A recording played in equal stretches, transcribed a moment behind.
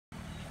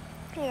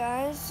Hey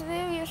guys,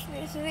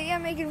 today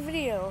I'm making a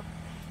video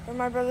where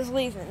my brother's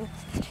leaving.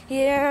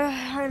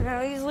 Yeah, I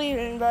know he's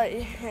leaving, but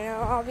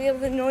I'll be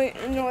able to annoy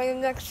him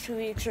next 2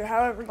 weeks or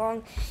however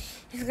long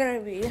he's gonna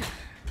be.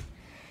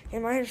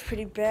 And my hair's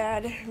pretty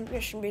bad. I'm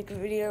just gonna make a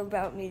video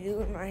about me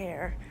doing my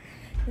hair.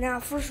 Now,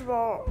 first of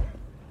all,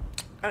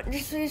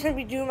 just gonna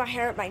be doing my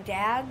hair at my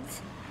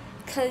dad's,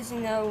 cause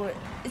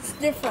it's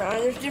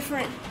different. There's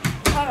different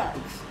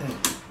products.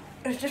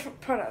 There's different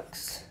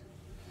products.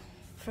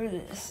 For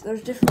this,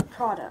 there's different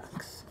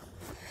products.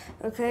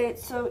 Okay,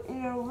 so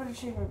we're gonna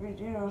check my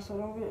video so I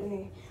don't get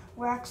any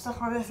wax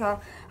stuff on this. Now,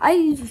 I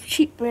use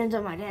cheap brands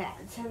at my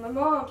dad's, and my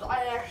mom's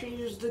I actually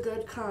use the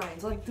good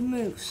kinds, like the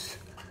Mousse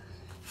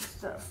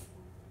stuff.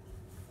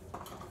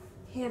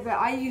 Yeah, but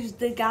I use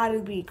the Gotta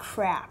Be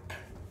crap.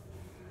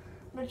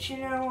 But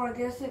I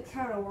guess it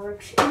kind of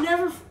works.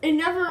 It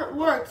never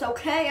works.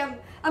 Okay,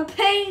 I'm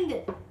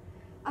pained.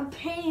 I'm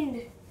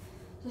pained.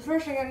 So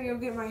first I gotta go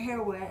get my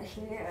hair wet.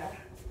 So yeah.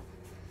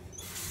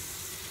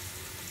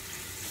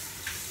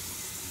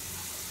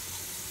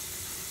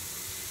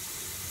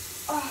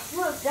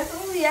 Look, that's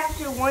only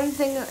after one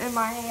thing in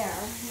my hair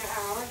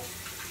now.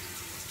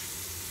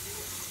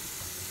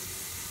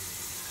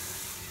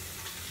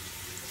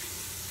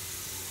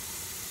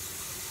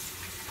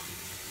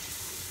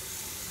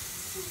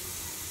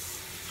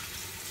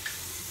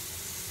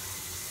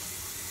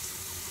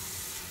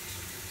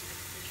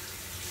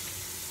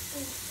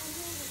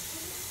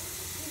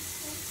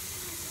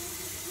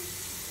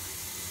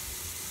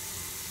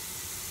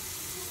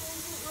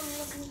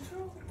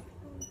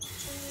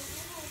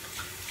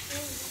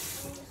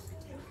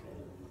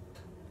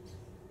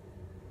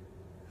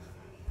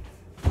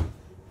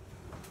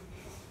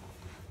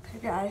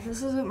 Guys,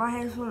 this is what my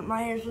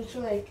hair's looks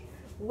like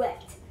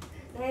wet.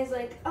 And I was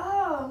like,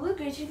 oh, look,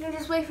 you can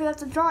just wait for that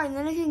to dry, and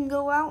then it can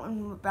go out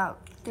in about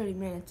 30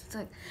 minutes. It's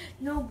like,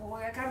 no,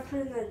 boy, I gotta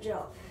put in that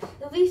gel.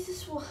 At least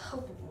this will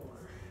help it more.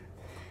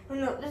 Oh,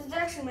 no, this is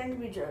actually meant to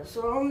be gel,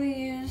 so I'm gonna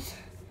use.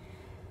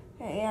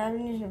 Yeah, I've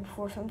been using it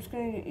before, so I'm just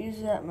gonna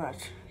use that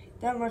much.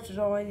 That much is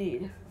all I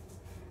need.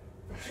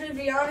 To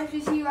be honest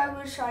with you, I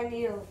wish I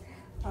needed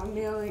a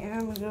million.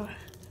 I'm gonna go.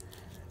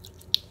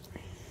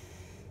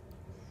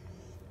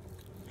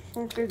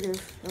 Look at this.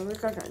 It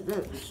looks like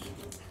this.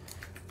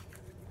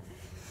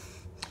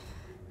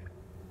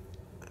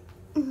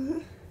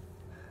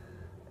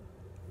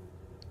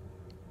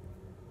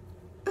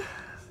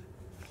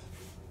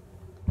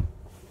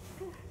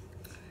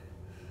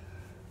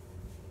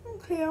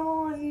 Okay, I'm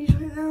all on these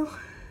right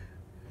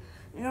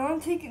now. I'm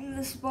taking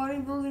this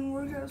bodybuilding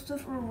workout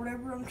stuff or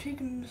whatever. I'm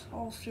taking this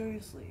all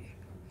seriously.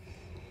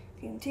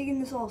 Okay, I'm taking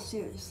this all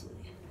seriously.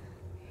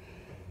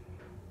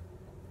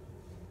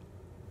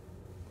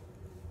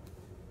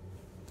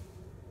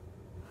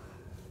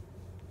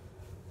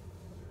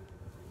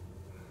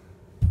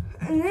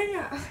 And then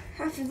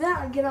after that,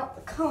 I get out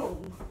the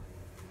comb.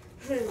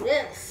 And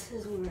this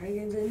is where I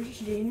get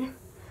interesting.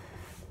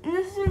 And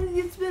this is where it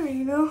gets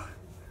better,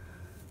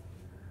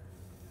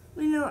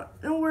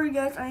 Don't worry,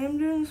 guys. I am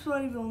doing this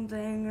bodybuilding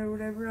thing or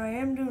whatever. I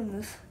am doing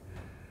this.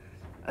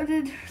 I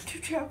did 2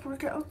 trap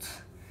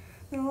workouts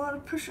and a lot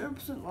of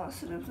push-ups and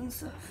lots of sit-ups and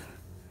stuff.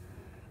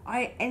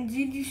 And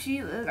did you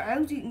see? I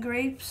was eating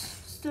grapes,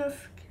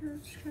 stuff,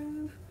 carrots,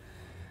 kind of.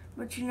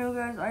 But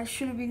guys, I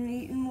should have been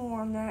eating more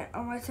on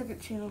my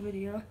second channel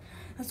video.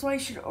 That's why you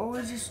should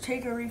always just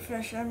take a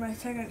refresh on my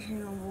second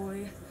channel,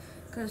 boy.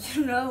 Because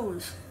who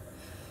knows?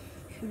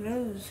 Who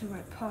knows who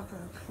might pop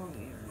up on the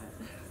internet?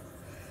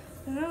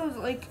 Who knows?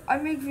 Like, I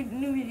make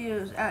new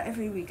videos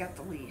every week at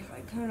the least.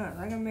 Like, who knows?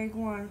 I can make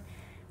one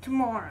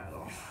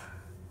tomorrow.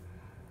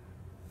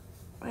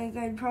 Like,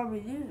 I'd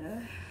probably do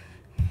that.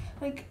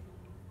 Like,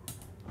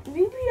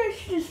 maybe I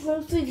should just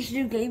mostly just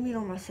do gaming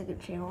on my second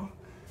channel.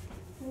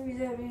 Maybe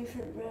that'd be for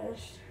the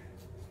best.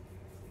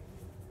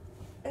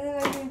 And then I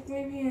think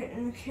maybe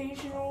an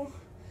occasional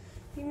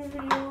gaming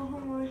video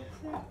on my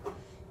thing.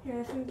 Yeah,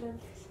 I think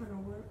that's gonna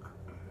work.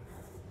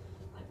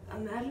 Like,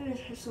 imagine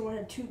if someone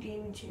had 2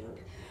 gaming channels.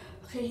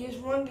 Okay, here's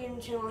one gaming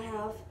channel I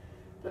have,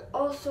 but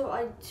also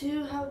I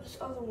do have this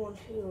other one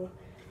too.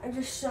 I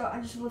just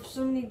love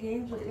so many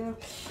games, like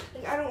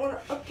I don't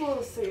want to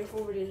upload 3 or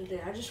 4 videos a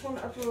day. I just want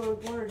to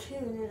upload 1 or 2,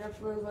 and then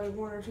upload like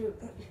 1 or 2.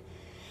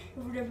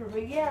 Whatever,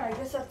 but yeah, I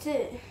guess that's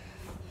it.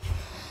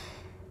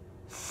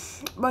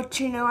 But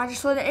I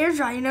just let it air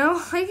dry,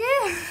 like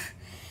yeah,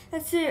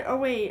 that's it. Oh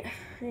wait,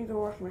 I need to go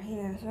wash my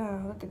hands.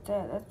 Oh, look at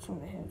that. That's from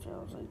the hand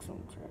gels, like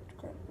some crap.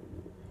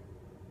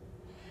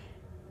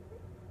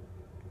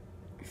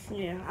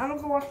 Yeah, I'm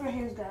gonna go wash my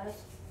hands,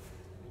 guys.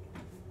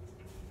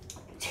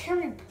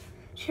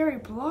 Cherry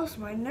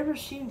Blossom. I've never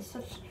seen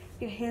such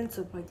a hand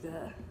soap like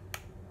that.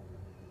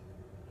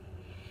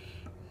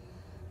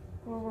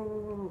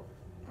 Whoa.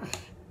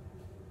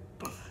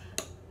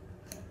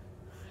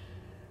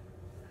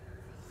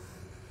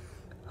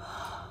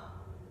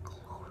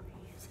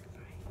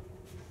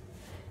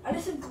 I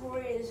just said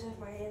glory is in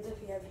my hands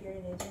if you have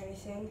hearing aids or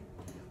anything.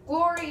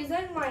 Glory is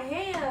in my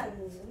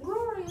hands.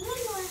 Glory is in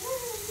my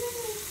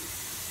hands.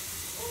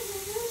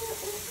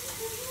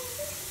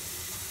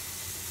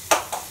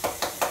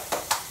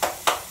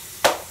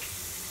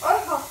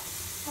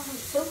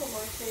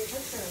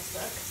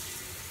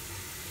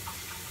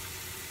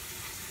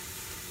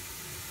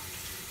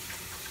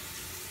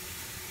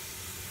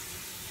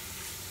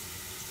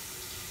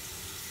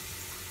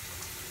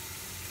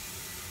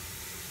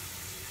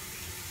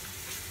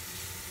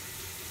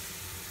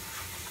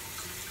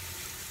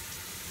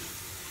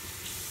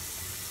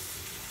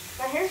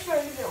 hair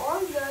started to get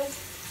long,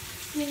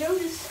 guys. You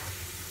notice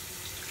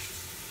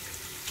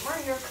my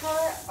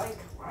haircut, like,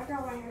 I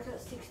got my haircut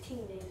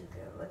 16 days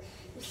ago. Like,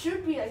 it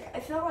should be, like, I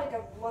felt like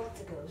a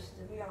month ago,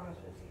 to be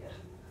honest with you. I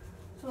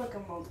feel like a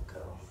month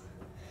ago.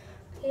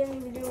 I can't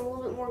even do a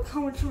little bit more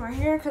combing to my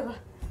hair because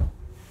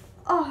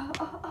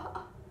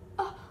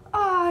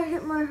I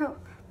hit my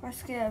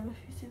scab. If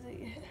you see that,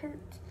 it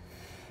hurts.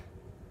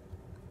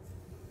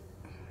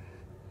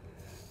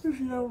 There's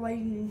no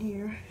lighting in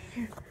here.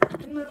 Here,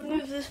 I'm gonna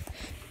move this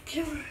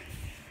camera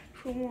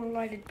to a more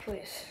lighted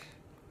place.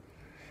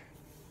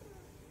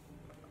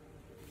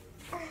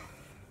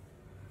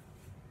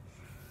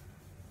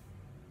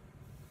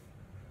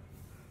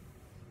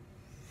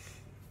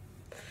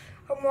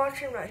 I'm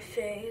watching my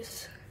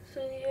face, so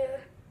yeah.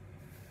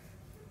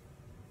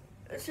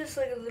 It's just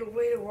like a little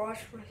way to watch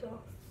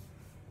myself.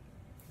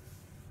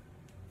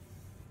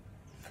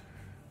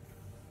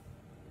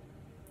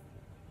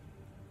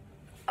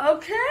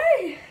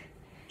 Okay,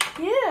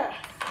 yeah.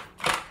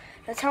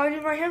 That's how I do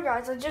my hair,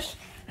 guys. I just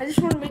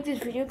want to make this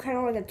video kind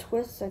of like a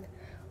twist, like,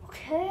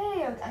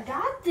 okay, I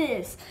got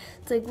this.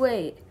 It's like,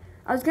 wait,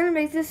 I was gonna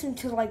make this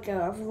into like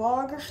a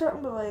vlog or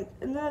something, but like,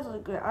 and then I was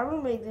like, wait, I'm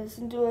gonna make this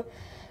into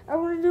I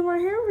want to do my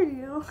hair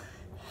video.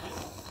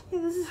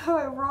 Yeah, this is how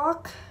I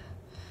rock.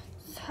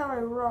 This is how I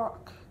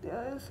rock,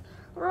 guys.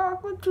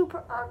 Rock with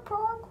Tupac.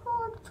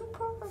 Rock with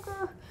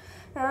Tupac.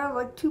 I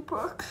like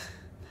Tupac.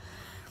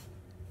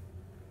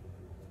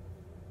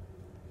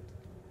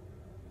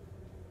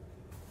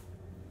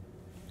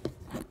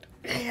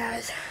 Hey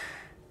guys.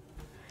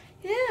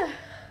 Yeah.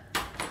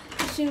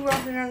 You see me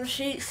walking around the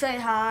street, say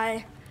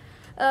hi.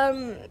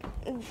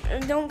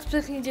 Don't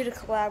expect me to do a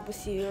collab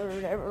with you or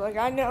whatever. Like,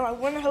 I know I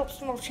want to help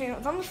small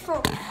channels. I'm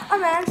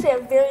actually a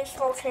very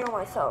small channel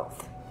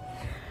myself.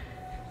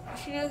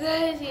 You know,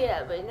 guys,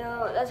 yeah, but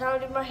no, that's how I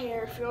do my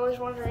hair. If you're always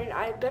wondering,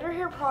 I have better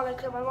hair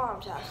products at my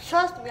mom's house.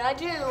 Trust me, I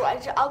do.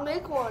 I'll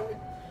make one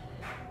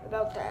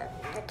about that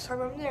next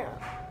time I'm there.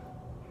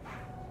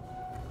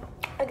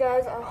 Hey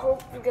guys, I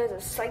hope you guys are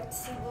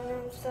sightseeing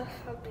and stuff.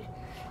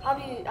 I'll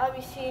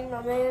be seeing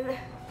my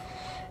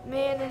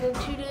man in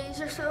 2 days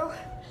or so.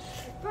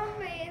 My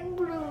man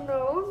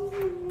Bruno.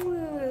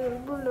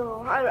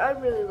 I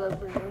really love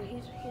Bruno.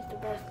 He's the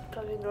best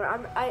puppy in the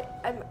world.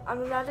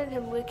 I'm imagining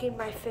him licking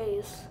my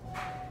face.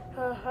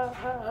 Ha ha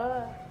ha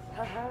ha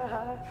ha ha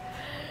ha.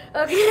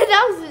 Okay,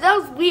 that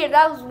was weird.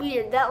 That was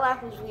weird. That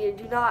laugh was weird.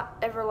 Do not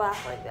ever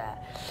laugh like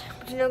that.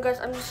 But you know, guys,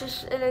 I'm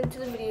just into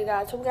the video,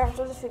 guys. Hope you guys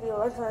enjoyed this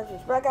video.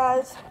 Bye,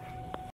 guys.